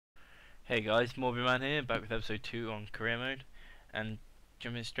Hey guys, mawbyman here, back with episode 2 on career mode, and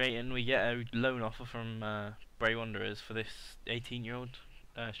jumping straight in, we get a loan offer from Bray Wanderers for this 18-year-old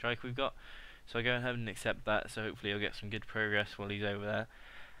striker we've got. So I go ahead and accept that, so hopefully he'll get some good progress while he's over there.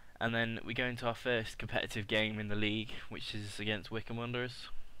 And then we go into our first competitive game in the league, which is against Wycombe Wanderers.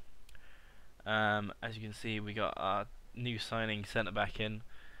 As you can see, we got our new signing centre back in,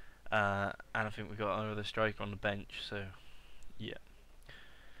 and I think we got another striker on the bench, so yeah.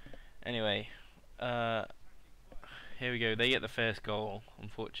 Anyway, here we go. They get the first goal,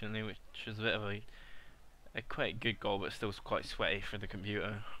 unfortunately, which was a bit of a quite good goal, but still quite sweaty for the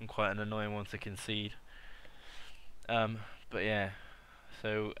computer and quite an annoying one to concede. But yeah,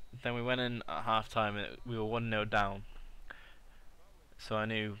 so then we went in at half time and we were 1-0 down. So I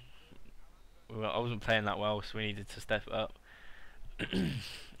knew I wasn't playing that well, so we needed to step it up.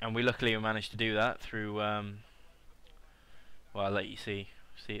 And we luckily managed to do that through. Well, I'll let you see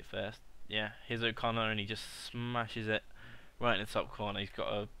it first. Yeah, here's O'Connor, and he just smashes it right in the top corner. He's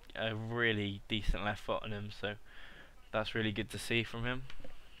got a really decent left foot on him, so that's really good to see from him,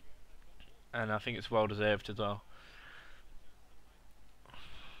 and I think it's well deserved as well.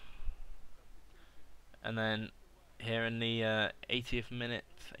 And then here in the 88th minute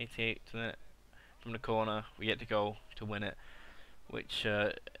from the corner, we get the goal to win it, which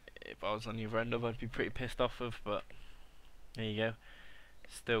if I was on the other end of, I'd be pretty pissed off of, but there you go.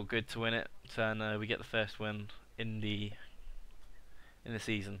 Still good to win it, and we get the first win in the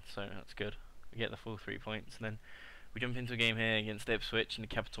season, so that's good. We get the full 3 points, and then we jump into a game here against Ipswich in the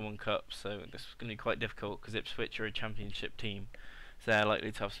Capital One Cup. So this is going to be quite difficult because Ipswich are a championship team, so they're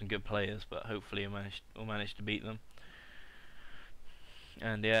likely to have some good players, but hopefully we'll manage to beat them.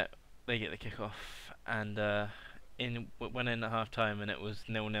 And yeah, they get the kick-off, and went in at half time, and it was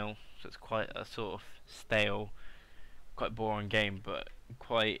 0-0. So it's quite a sort of stale, quite boring game, but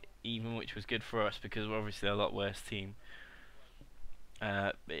quite even, which was good for us because we're obviously a lot worse team.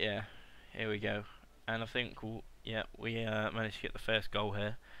 But yeah, here we go, and I think we managed to get the first goal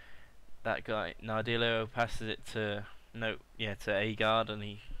here. That guy Nardillo passes it to Agard, and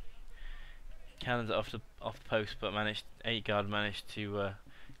he cannons it off the post, but Agard managed to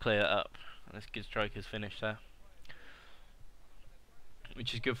clear it up, and this good striker's finish there,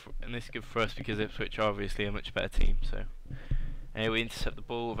 which is good and this is good for us because Ipswich are obviously a much better team. So we intercept the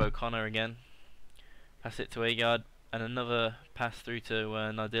ball with O'Connor again, pass it to Agard, and another pass through to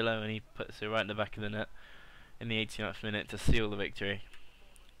Nardillo, and he puts it right in the back of the net in the 89th minute to seal the victory,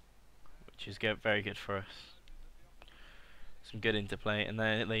 which is very good for us. Some good interplay, and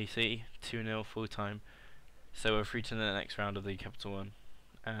there you see 2-0 full time. So we're through to the next round of the Capital One,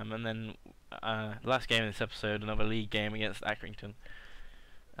 and then last game of this episode, another league game against Accrington.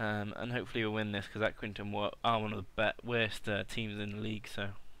 And hopefully we'll win this because Accrington are one of the worst teams in the league, so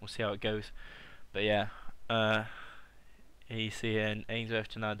we'll see how it goes. But yeah, here you see Ainsworth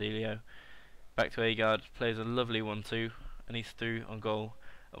to Nardillo, back to Agard, plays a lovely 1-2, and he's through on goal.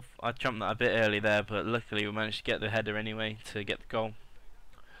 I jumped that a bit early there, but luckily we managed to get the header anyway to get the goal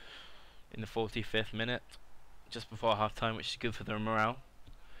in the 45th minute, just before half time, which is good for the morale.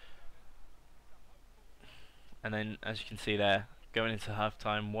 And then, as you can see there, going into half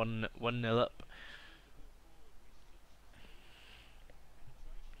time, 1-0 up.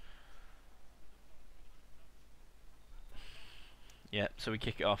 Yeah, so we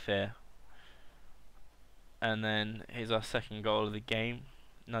kick it off here, and then here's our second goal of the game.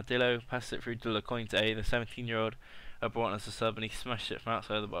 Nardillo passes it through to Lecointe, the 17-year-old, brought us a sub, and he smashed it from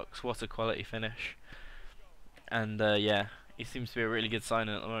outside the box. What a quality finish! And yeah, he seems to be a really good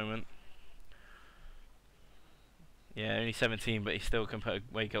signing at the moment. Yeah, only 17, but he still can put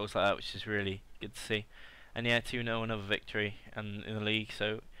away goals like that, which is really good to see. And yeah, 2-0, another victory and in the league,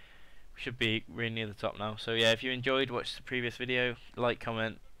 so we should be really near the top now. So yeah, if you enjoyed, watch the previous video, like,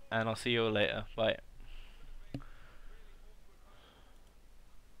 comment, and I'll see you all later. Bye.